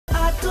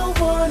don't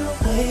wanna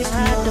waste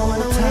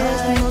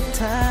no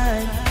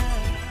time.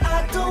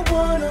 I don't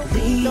wanna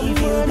leave you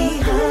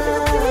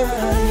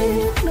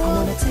behind. I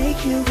wanna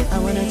take you with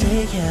me to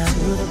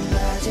the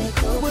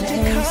magical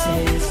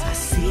places. I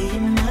see you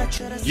much.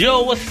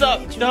 Yo, what's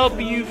up,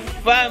 W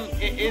fam?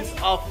 It is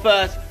our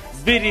first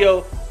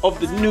video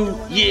of the new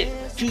year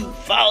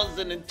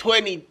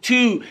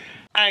 2022.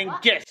 And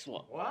guess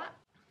what? What?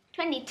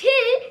 22?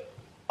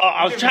 Oh,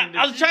 I was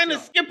trying to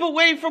skip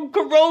away from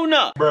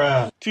Corona.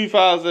 Bruh.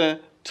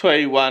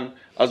 2021.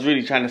 I was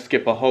really trying to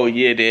skip a whole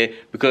year there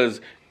because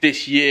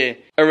this year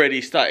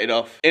already started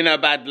off in a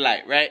bad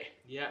light, right?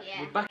 Yeah.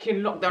 We're back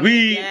in lockdown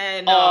we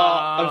again.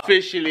 are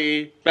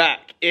officially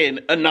back in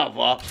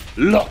another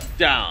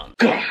lockdown.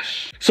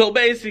 Gosh. So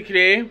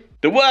basically,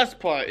 the worst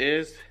part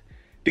is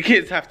the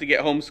kids have to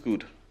get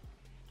homeschooled.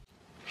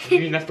 I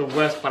mean, that's the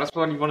worst part. That's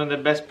probably one of the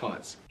best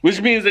parts.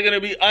 Which means they're going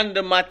to be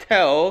under my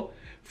tail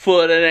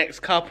for the next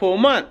couple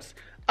months.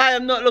 I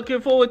am not looking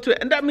forward to it.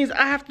 And that means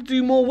I have to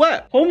do more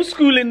work.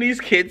 Homeschooling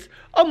these kids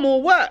are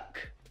more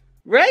work.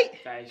 Right?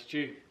 That is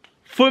true.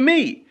 For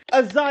me,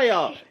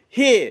 Isaiah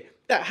here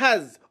that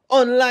has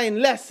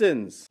online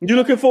lessons. You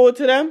looking forward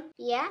to them?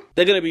 Yeah.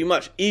 They're going to be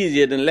much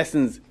easier than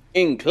lessons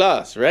in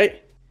class,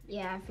 right?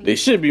 Yeah, I think They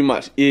should be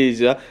much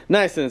easier.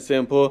 Nice and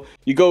simple.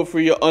 You go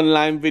through your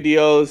online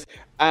videos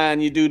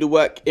and you do the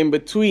work in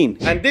between.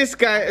 And this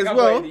guy as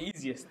well, The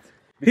easiest.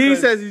 he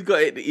says he's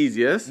got it the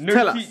easiest. No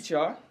Tell teacher.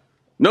 us.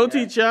 No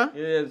teacher?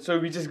 Yeah, so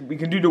we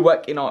can do the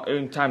work in our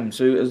own time.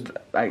 So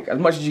as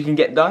much as you can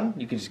get done,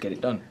 you can just get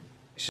it done.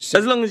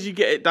 As long as you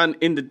get it done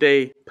in the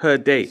day, per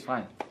day. It's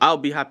fine. I'll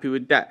be happy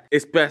with that.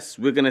 It's best,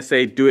 we're gonna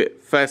say, do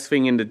it first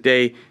thing in the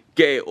day,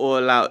 get it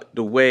all out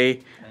the way,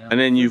 and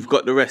then you've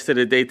got the rest of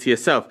the day to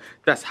yourself.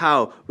 That's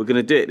how we're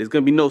gonna do it. There's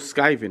gonna be no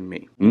skiving,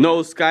 mate. No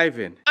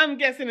skiving. I'm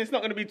guessing it's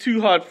not gonna be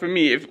too hard for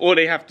me if all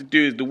they have to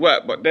do is the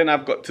work, but then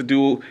I've got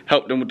to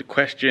help them with the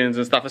questions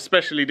and stuff,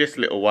 especially this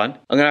little one.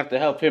 I'm gonna have to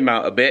help him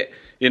out a bit.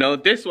 You know,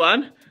 this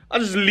one, I'll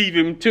just leave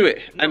him to it.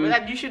 No, and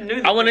but you should know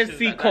the I wanna questions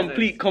see that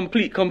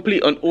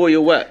complete on all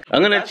your work.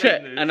 I'm gonna That's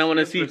check it, and I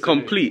wanna it's see supposed to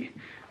do. complete.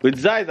 With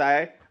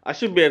Zai, I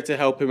should be able to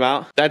help him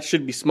out. Dad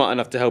should be smart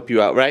enough to help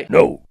you out, right?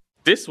 No.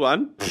 This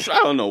one, I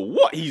don't know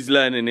what he's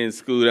learning in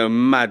school. The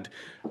mad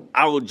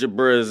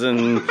algebras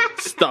and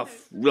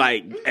stuff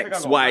like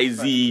X, Y,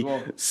 Z,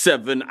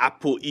 7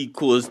 apple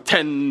equals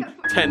 10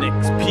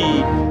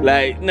 XP.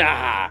 Like,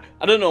 nah,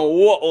 I don't know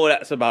what all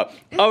that's about.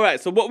 All right,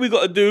 so what we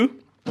got to do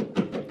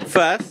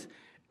first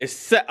is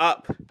set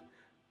up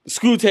the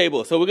school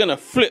table. So we're going to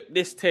flip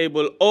this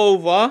table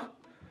over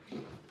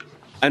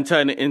and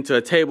turn it into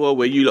a table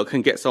where you lot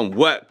can get some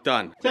work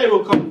done.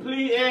 Table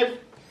completed.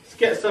 Let's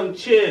get some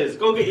chairs.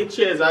 Go get your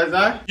chairs,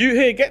 Isaiah. You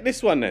here, get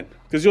this one then,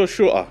 because you're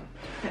shorter.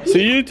 So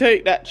you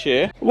take that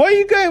chair. Why are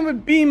you going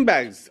with bean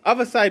bags?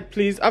 Other side,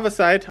 please, other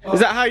side.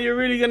 Is that how you're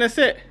really gonna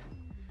sit?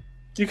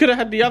 You could have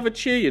had the other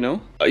chair, you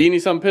know. You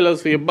need some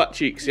pillows for your butt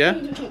cheeks, yeah?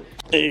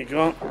 There you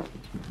go.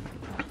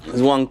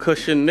 There's one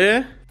cushion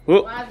there.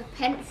 Whoop. I have a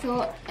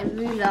pencil and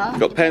ruler.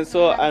 Got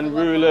pencil and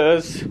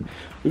rulers.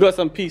 We got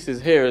some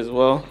pieces here as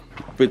well.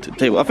 With the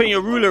table. I think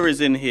your ruler is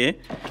in here.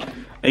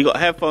 And you got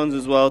headphones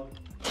as well,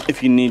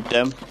 if you need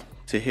them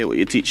to hear what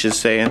your teacher's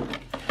saying.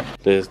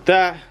 There's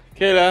that.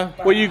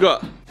 Kayla, what you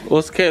got?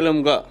 What's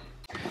Caleb got?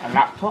 A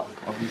laptop,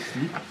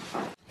 obviously.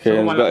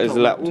 Caleb's got his All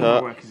my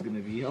laptop. work is gonna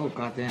be. Oh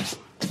goddamn.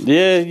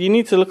 Yeah, you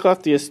need to look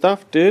after your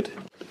stuff, dude.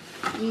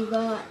 You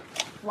got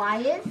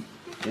wires.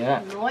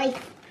 Yeah. Noise.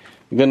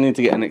 You're gonna need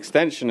to get an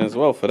extension as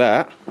well for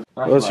that.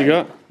 What else you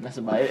got? That's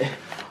about it.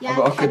 Yeah, I've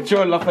got a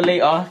controller for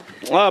later.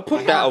 Oh,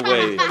 put that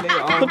away.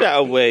 Put that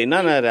away.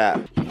 None of that.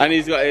 And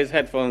he's got his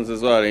headphones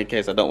as well in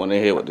case I don't want to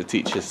hear what the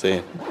teacher's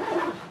saying.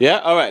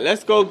 Yeah? Alright,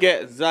 let's go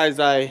get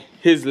Zai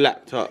his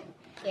laptop.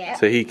 Yeah.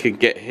 So he can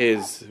get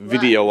his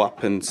video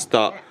up and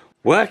start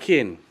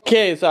working.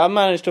 Okay, so I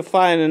managed to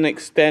find an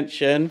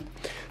extension.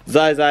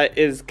 Zai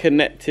is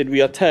connected.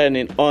 We are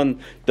turning on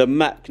the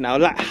Mac now.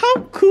 Like, how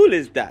cool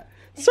is that?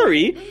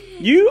 Sorry,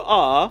 you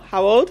are,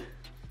 how old?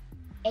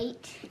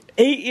 8.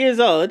 8 years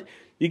old.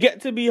 You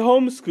get to be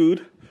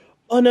homeschooled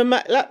on a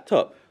Mac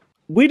laptop.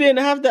 We didn't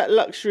have that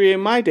luxury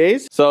in my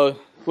days. So,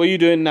 what are you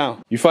doing now?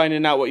 You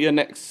finding out what your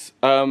next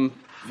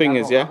thing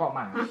is, yeah? I got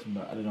maths,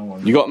 but I don't know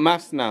what. You got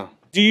maths now.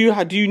 Do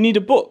you need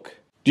a book?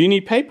 Do you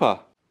need paper?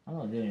 I'm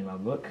not doing my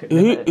book.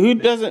 Who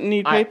doesn't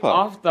need paper?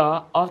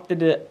 After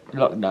the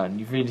lockdown,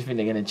 you really think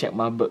they're gonna check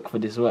my book for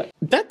this work?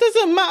 That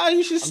doesn't matter.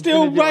 You should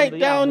still write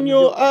down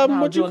your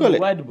what do you call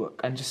it? Word book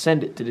and just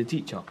send it to the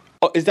teacher.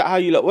 Oh, is that how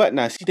you lot work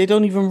now? See, they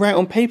don't even write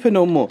on paper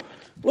no more.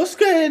 What's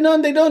going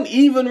on? They don't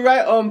even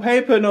write on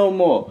paper no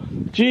more.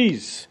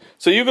 Jeez.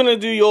 So you're gonna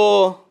do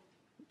your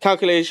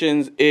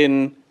calculations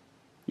in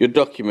your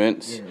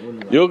documents. Yeah, all of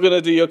that. You're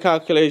gonna do your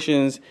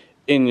calculations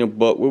in your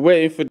book. We're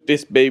waiting for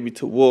this baby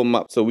to warm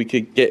up so we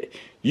could get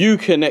you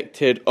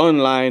connected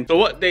online. So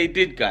what they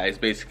did, guys,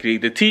 basically,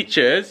 the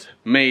teachers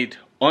made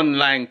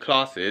online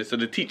classes. So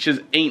the teachers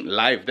ain't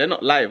live. They're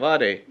not live, are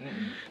they?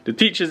 The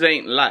teachers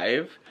ain't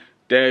live.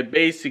 they're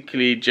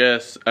basically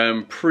just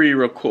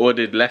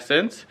pre-recorded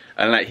lessons,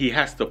 and like he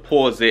has to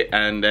pause it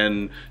and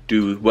then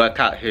work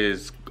out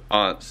his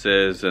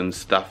answers and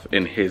stuff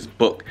in his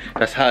book.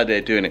 That's how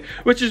they're doing it,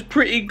 which is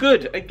pretty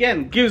good.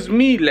 Again, gives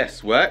me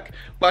less work,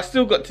 but I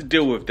still got to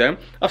deal with them.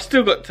 I've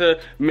still got to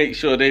make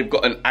sure they've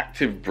got an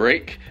active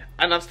break,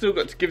 and I've still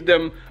got to give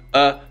them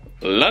a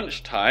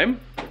lunchtime.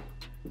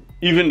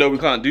 Even though we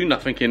can't do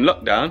nothing in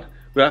lockdown,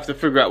 we have to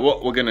figure out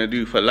what we're gonna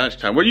do for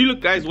lunchtime. What do you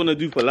guys want to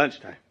do for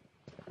lunchtime?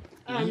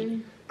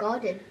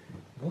 Garden.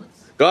 What?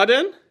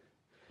 Garden?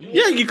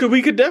 Yeah,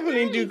 we could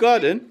definitely do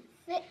garden.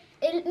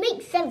 It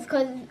makes sense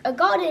because a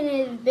garden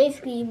is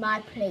basically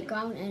my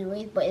playground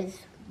anyways, but it's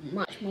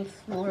much more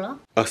smaller.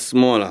 A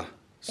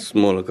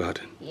smaller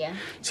garden. Yeah.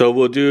 So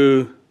we'll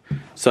do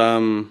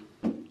some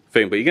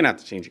thing, but you're gonna have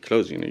to change your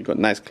clothes. You know, you've got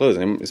nice clothes,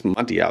 and it's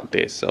muddy out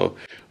there, so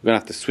we're gonna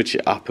have to switch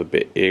it up a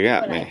bit. You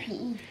got me? Like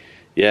PE.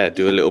 Yeah,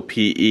 do a little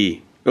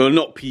PE. Well,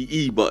 not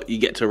PE, but you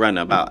get to run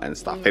about and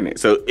stuff, innit?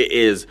 So it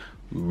is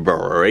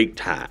break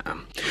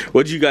time.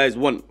 What do you guys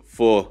want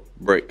for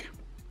break?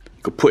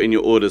 You could put in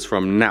your orders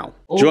from now.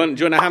 Oh. Do you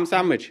want a ham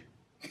sandwich?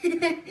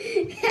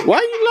 Why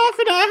are you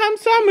laughing at a ham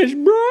sandwich,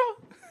 bro?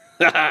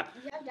 You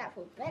have that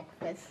for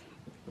breakfast.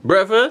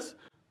 Breakfast?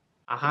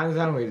 A ham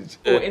sandwich.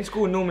 Or in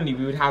school, normally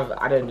we would have,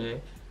 I don't know,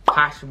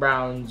 hash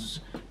browns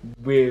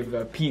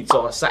with pizza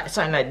or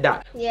something like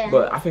that. Yeah.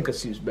 But I think a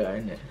soup's better,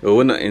 isn't it? Well,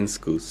 we're not in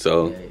school,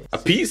 so Yeah. a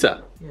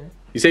pizza. Yeah.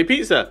 You say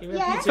pizza?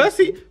 Yeah.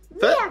 Firstly,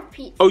 We have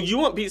pizza. oh, you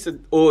want pizza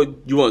or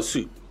you want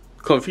soup?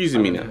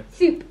 Confusing me now.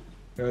 Soup.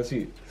 Yeah,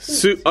 soup.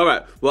 Soup. All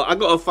right. Well, I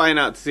gotta find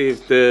out to see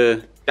if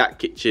that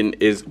kitchen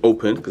is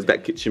open, because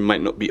that kitchen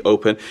might not be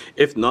open.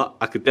 If not,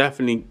 I could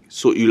definitely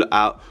sort you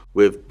out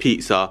with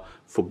pizza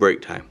for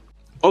break time.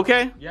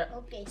 Okay? Yeah.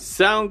 Okay.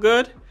 Sound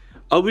good?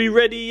 Are we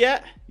ready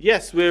yet?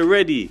 Yes, we're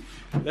ready.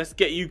 Let's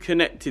get you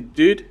connected,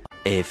 dude.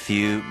 A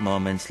few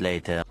moments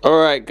later.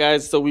 Alright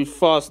guys, so we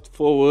fast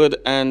forward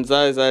and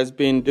Zai's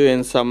been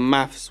doing some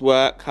maths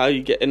work. How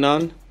you getting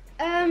on?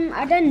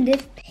 I done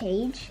this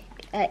page.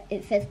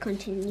 It says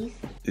continues.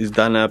 He's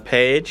done a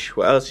page.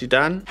 What else you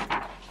done?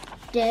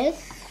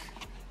 This.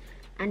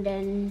 And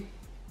then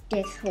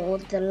this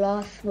was the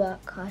last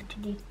work I had to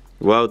do.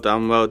 Well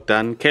done, well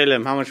done.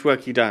 Caleb, how much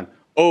work you done?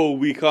 Oh,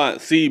 we can't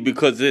see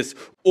because it's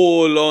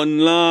all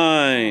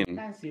online.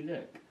 Fancy,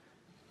 look.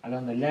 I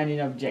done the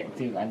learning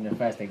objective and the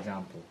first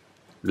example.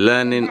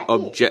 Learning Is that it?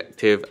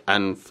 objective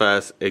and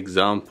first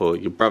example.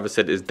 Your brother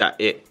said, is that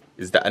it?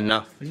 Is that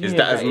enough? Is Yeah,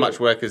 that as that much it.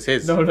 work as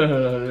his? No.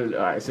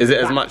 Alright, so Is it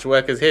as that- much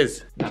work as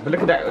his? Nah, but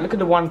look at that. Look at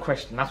the one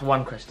question. That's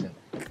one question.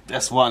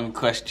 That's one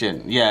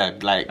question. Yeah,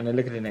 like, And then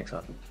look at the next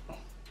one.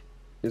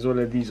 There's all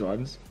of these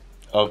ones.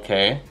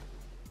 okay.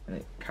 And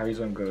it carries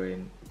on going.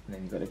 And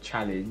then you've got a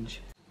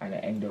challenge and an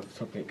end of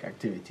topic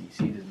activity.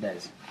 See, there's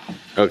bears.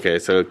 Okay,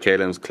 so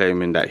Caleb's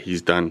claiming that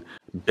he's done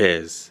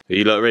bears. Are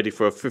you lot ready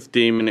for a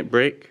 15-minute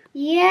break?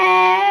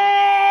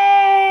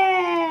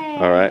 Yeah.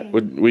 All right.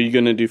 What are you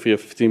going to do for your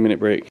 15-minute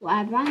break? Well,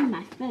 I ran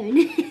my phone.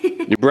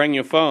 You bring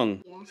your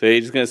phone? Yeah. So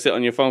you're just going to sit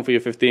on your phone for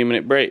your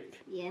 15-minute break?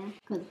 Yeah,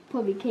 because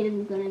probably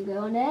Caden's gonna go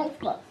on the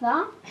Xbox,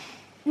 huh?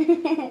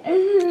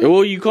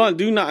 Well, you can't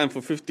do nothing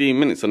for 15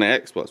 minutes on the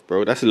Xbox,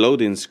 bro. That's a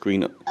loading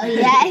screen. Oh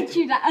yeah,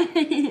 true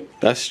that.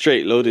 That's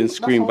straight loading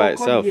screen by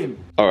That's all itself. game.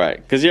 All right,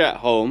 because you're at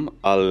home,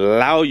 I'll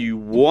allow you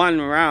one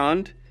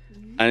round,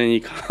 and then you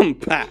come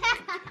back.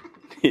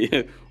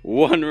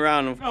 One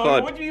round of No,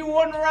 COD. what do you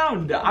want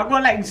around? I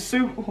got like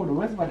soup. Hold on,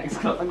 where's my next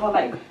class? I got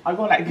like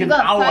You an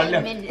got hour 30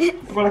 left. minutes.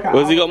 I got like an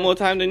Was he hour. got more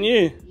time than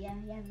you? Yeah,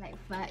 he has like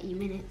 30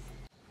 minutes.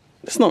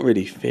 That's not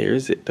really fair,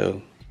 is it,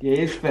 though? Yeah,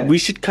 it's fair. We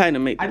should kind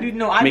of make I do it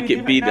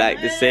be different-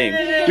 like the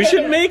same. We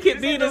should make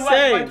it be the My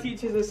same.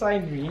 teachers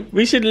assigned me.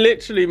 We should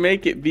literally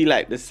make it be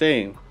like the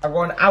same. I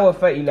got an hour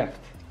 30 left.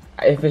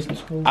 If it's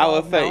 12 Hour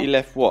now, 30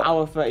 left what?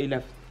 Hour 30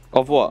 left.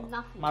 Of what?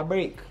 Nothing. My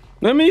break.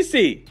 Let me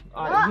see.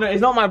 No,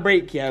 it's not my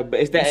break, yeah, but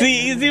it's that.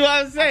 See, you see what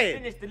I'm I saying?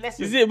 finished the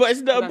lesson. You see, but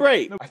it's not a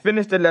break. I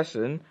finished the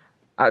lesson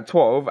at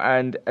 12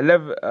 and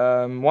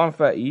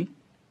 1:30.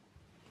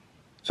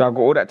 So I got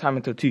all that time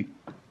until 2.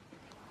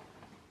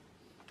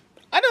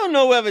 I don't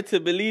know whether to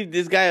believe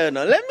this guy or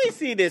not. Let me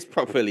see this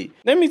properly.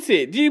 Let me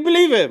see it. Do you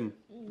believe him?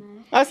 No.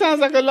 That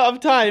sounds like a lot of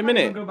time, Go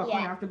innit? back Yeah. home,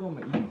 I have to go,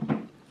 mate.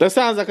 That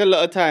sounds like a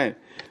lot of time.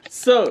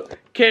 So,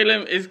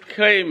 Caleb is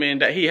claiming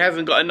that he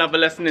hasn't got another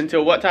lesson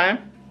until what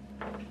time?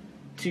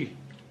 2.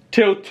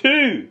 Till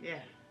 2. Yeah.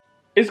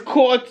 It's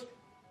quarter...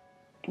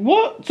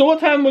 What? So what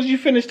time was you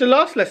finished the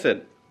last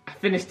lesson? I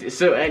finished it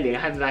so early. I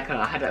had like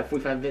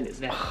 45 minutes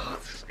left.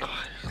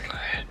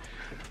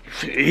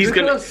 He's Look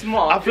gonna... how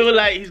smart. I feel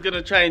like he's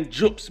gonna try and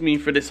jups me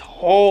for this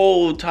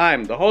whole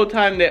time. The whole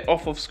time they're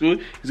off of school,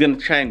 he's gonna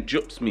try and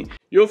jups me.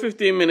 Your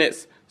 15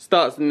 minutes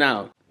starts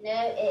now. No,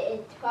 it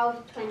is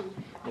 12:20.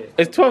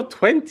 It's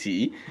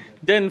 12:20.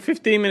 Then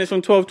 15 minutes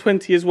from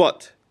 12:20 is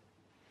what?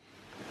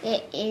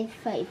 It is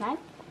 35.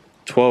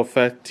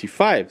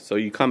 12:35. So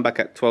you come back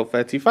at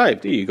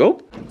 12:35. There you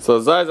go. So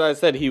Zai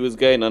said he was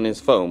going on his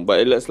phone, but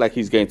it looks like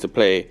he's going to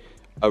play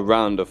a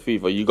round of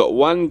FIFA. You got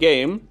one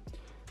game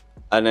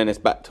and then it's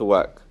back to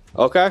work.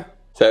 Okay?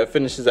 So it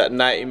finishes at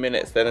 90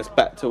 minutes, then it's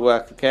back to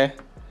work, okay?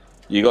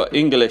 You got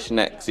English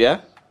next,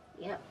 yeah?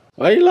 Yep.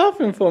 What are you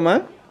laughing for,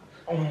 man?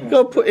 You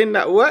gotta put in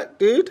that work,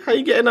 dude. How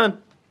you getting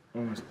on?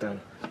 Almost done.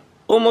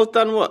 Almost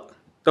done what?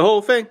 The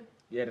whole thing?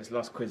 Yeah, this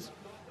last quiz.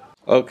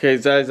 Okay,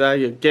 Zaza,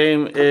 your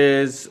game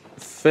is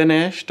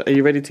finished. Are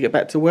you ready to get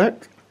back to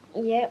work?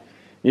 Yep.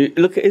 You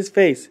look at his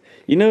face.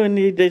 You know, and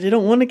they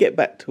don't want to get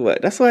back to work.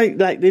 That's why,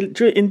 like, they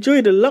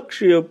enjoy the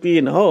luxury of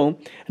being home,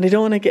 and they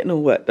don't want to get no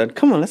work done.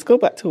 Come on, let's go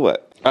back to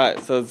work. All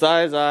right, so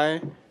Zai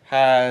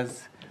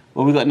has,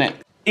 what we got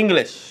next?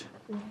 English.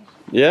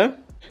 Yeah?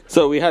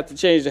 So we had to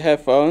change the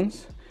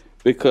headphones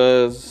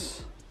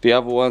because the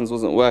other ones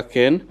wasn't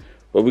working,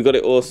 but we got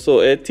it all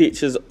sorted.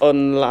 Teacher's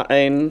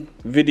online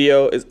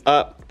video is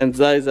up, and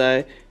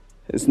Zai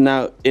is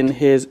now in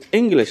his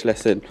English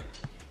lesson.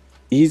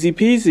 Easy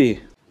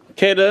peasy.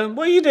 Kaden,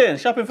 what are you doing?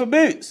 Shopping for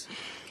boots?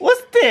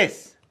 What's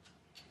this?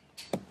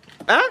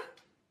 Huh?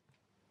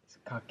 It's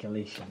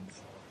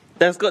calculations.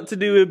 That's got to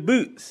do with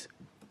boots.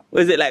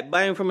 What is it, like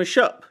buying from a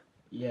shop?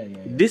 Yeah.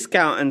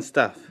 Discount and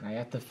stuff. Now you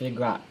have to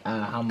figure out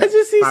how much. I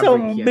just see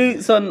some fabric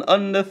boots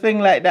on the thing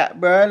like that,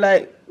 bruh.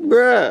 Like,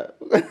 bruh.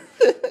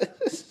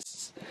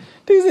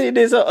 Do you see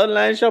this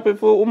online shopping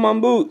for all my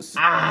boots?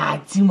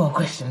 2 more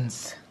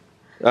questions.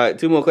 Alright,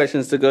 2 more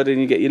questions to go, then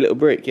you get your little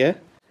break, yeah?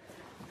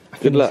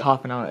 Good luck.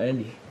 Half an hour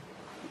early.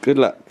 Good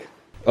luck.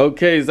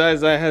 Okay,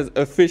 Zai has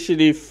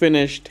officially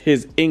finished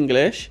his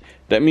English.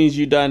 That means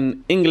you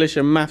done English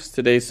and maths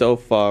today so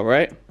far,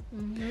 right?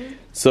 Mm-hmm.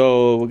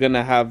 So we're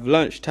gonna have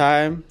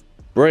lunchtime,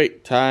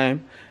 break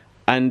time,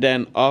 and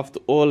then after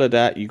all of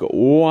that, you got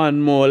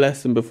 1 more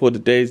lesson before the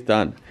day's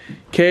done.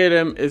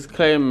 Kaden is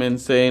claiming,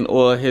 saying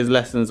all his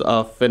lessons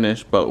are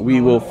finished, but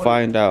we will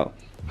find out.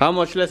 How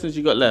much lessons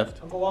you got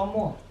left? I've got 1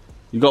 more.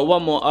 You got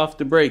 1 more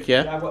after break,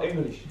 yeah? Yeah, I've got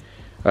English.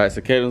 Alright,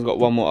 so Kaden's got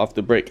 1 more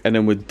after break, and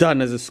then we're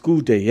done as a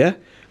school day, yeah?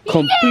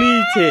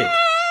 Completed.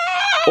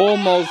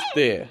 Almost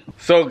there.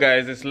 So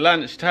guys, it's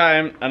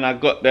lunchtime, and I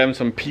got them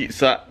some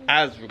pizza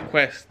as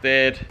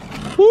requested.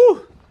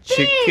 Woo!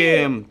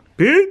 Chicken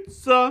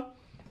pizza.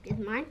 Is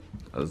mine?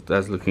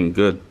 That's looking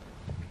good.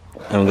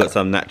 And we got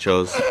some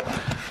nachos,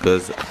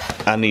 because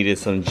I needed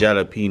some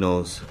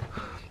jalapenos,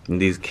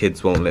 and these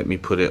kids won't let me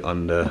put it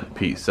on the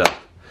pizza.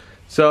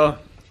 So,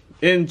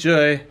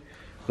 enjoy.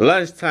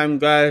 Lunchtime,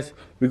 guys.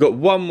 We got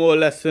 1 more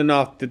lesson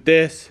after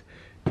this,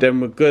 then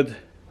we're good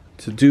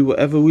to do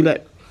whatever we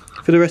like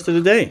for the rest of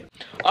the day.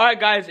 Alright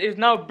guys, it's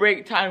now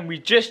break time. We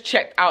just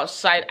checked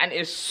outside and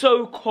it's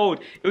so cold.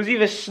 It was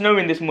even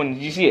snowing this morning.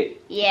 Did you see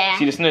it? Yeah.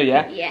 See the snow,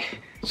 yeah? Yeah.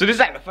 So this is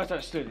like the first time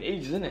it's snowed in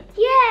ages, isn't it?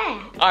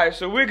 Yeah. Alright,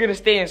 so we're gonna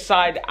stay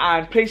inside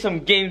and play some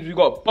games. We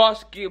got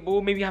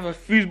basketball, maybe have a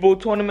foosball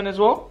tournament as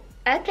well.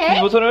 Okay.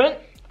 Foosball tournament?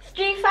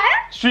 Street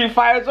Fighter? Street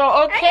Fighter as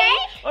well, okay. Okay.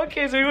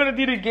 Okay, so we wanna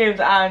do the games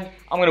and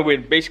I'm gonna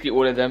win basically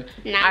all of them.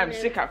 Nah, I'm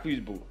sick at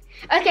foosball.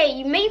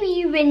 Okay, maybe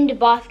you win the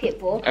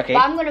basketball, Okay.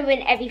 but I'm gonna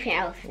win everything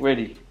else.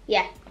 Ready?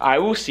 Yeah.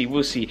 Alright, we'll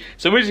see.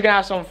 So we're just gonna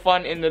have some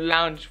fun in the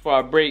lounge for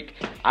our break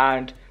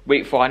and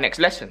wait for our next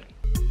lesson.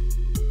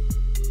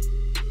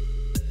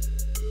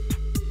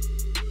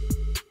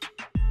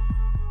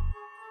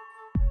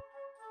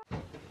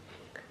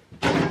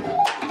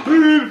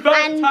 Boom,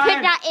 And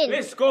put that in.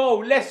 Let's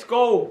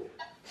go.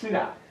 See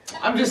that?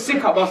 I'm just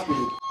sick at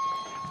basketball.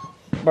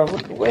 Bro,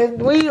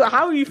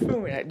 how are you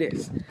filming like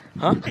this?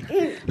 Huh?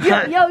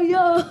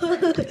 Yo.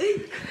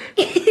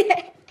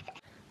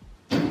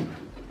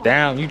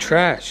 Damn, you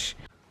trash.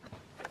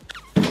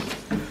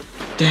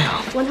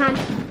 Damn. 1 hand.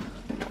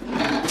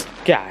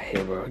 Get out of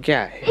here, bro. Get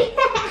out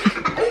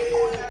of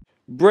here.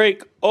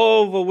 Break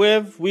over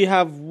with. We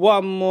have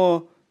 1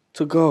 more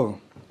to go.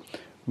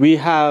 We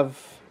have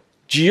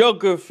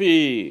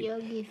geography.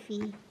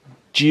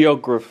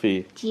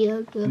 Geography.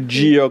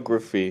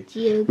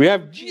 We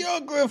have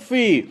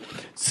geography.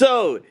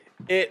 So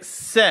it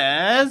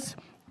says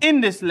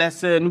in this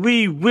lesson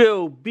we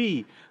will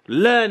be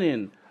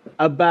learning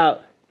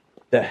about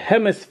the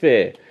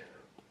hemisphere,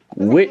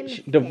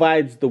 which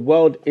divides the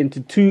world into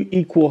 2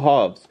 equal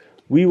halves.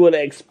 We will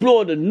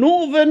explore the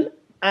northern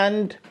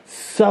and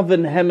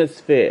southern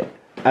hemisphere,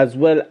 as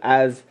well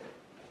as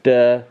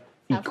the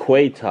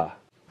equator.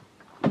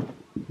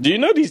 Do you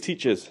know these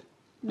teachers?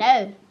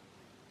 No.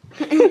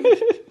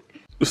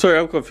 Sorry,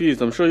 I'm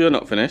confused. I'm sure you're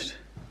not finished.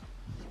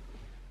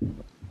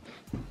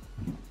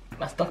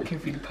 My stuff came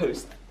through the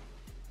post.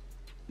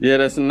 Yeah,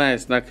 that's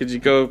nice. Now could you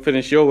go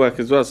finish your work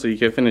as well so you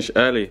can finish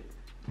early?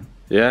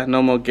 Yeah,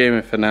 no more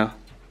gaming for now.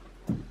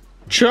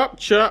 Chop.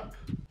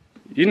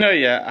 You know,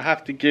 yeah, I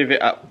have to give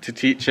it up to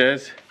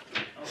teachers.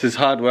 This is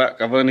hard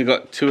work. I've only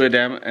got 2 of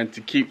them, and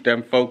to keep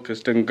them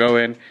focused and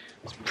going,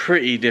 it's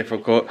pretty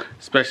difficult,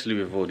 especially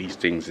with all these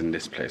things in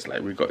this place.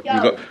 Like we got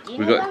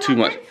too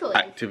much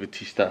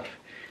activity stuff.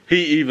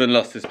 He even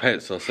lost his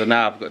pencil, so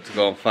now I've got to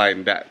go and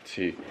find that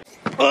too.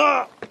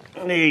 Oh,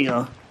 there you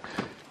go.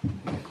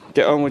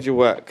 Get on with your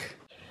work.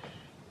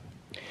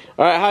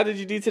 All right, how did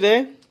you do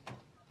today?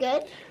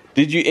 Good.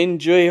 Did you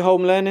enjoy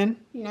home learning?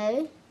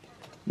 No.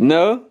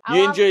 No?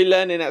 You enjoy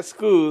learning at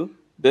school,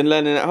 than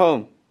learning at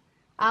home?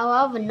 I'd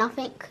rather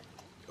nothing.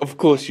 Of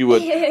course you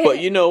would. But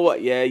you know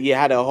what, yeah? You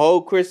had a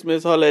whole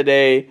Christmas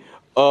holiday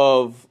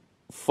of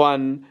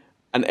fun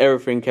and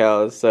everything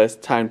else. So it's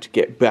time to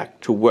get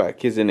back to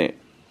work, isn't it?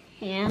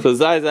 Yeah. So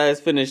Zai has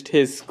finished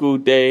his school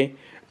day.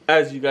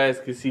 As you guys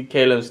can see,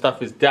 Caleb's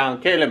stuff is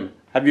down. Caleb,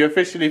 have you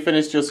officially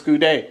finished your school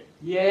day?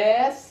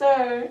 Yes,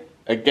 sir.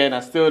 Again, I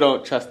still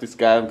don't trust this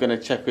guy. I'm going to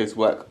check his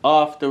work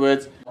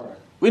afterwards.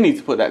 We need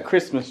to put that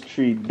Christmas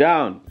tree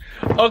down.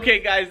 Okay,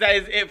 guys, that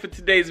is it for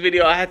today's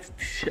video. I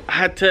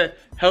had to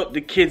help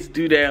the kids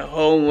do their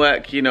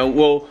homework, you know.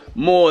 Well,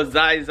 more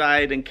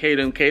Zai than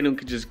Caleb. Caleb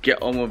could just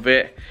get on with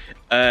it.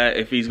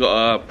 If he's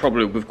got a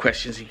problem with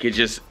questions, he could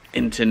just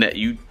internet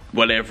you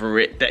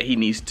whatever that he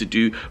needs to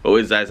do. But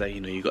with Zai, you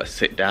know, you got to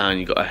sit down,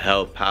 you got to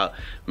help out,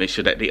 make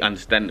sure that they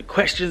understand the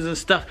questions and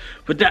stuff.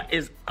 But that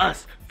is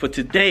us for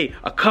today.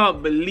 I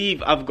can't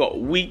believe I've got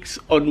weeks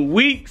on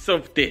weeks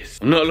of this.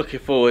 I'm not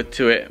looking forward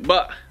to it,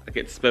 but I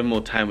get to spend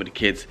more time with the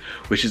kids,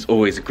 which is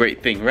always a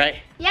great thing, right?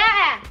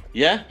 Yeah.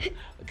 Yeah?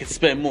 I can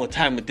spend more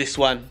time with this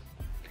one.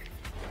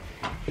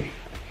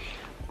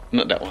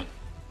 Not that one.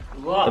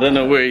 What? I don't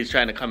know where he's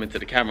trying to come into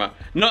the camera.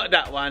 Not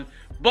that one.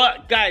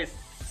 But guys,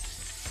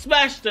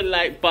 smash the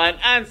like button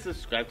and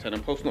subscribe, turn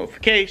on post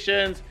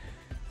notifications.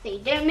 So you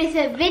don't miss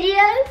a video.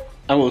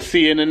 And we'll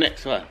see you in the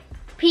next one.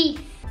 Peace.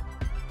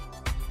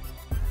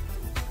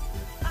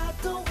 I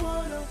don't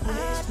wanna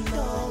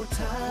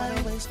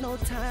waste no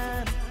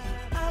time.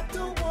 I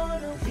don't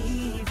wanna be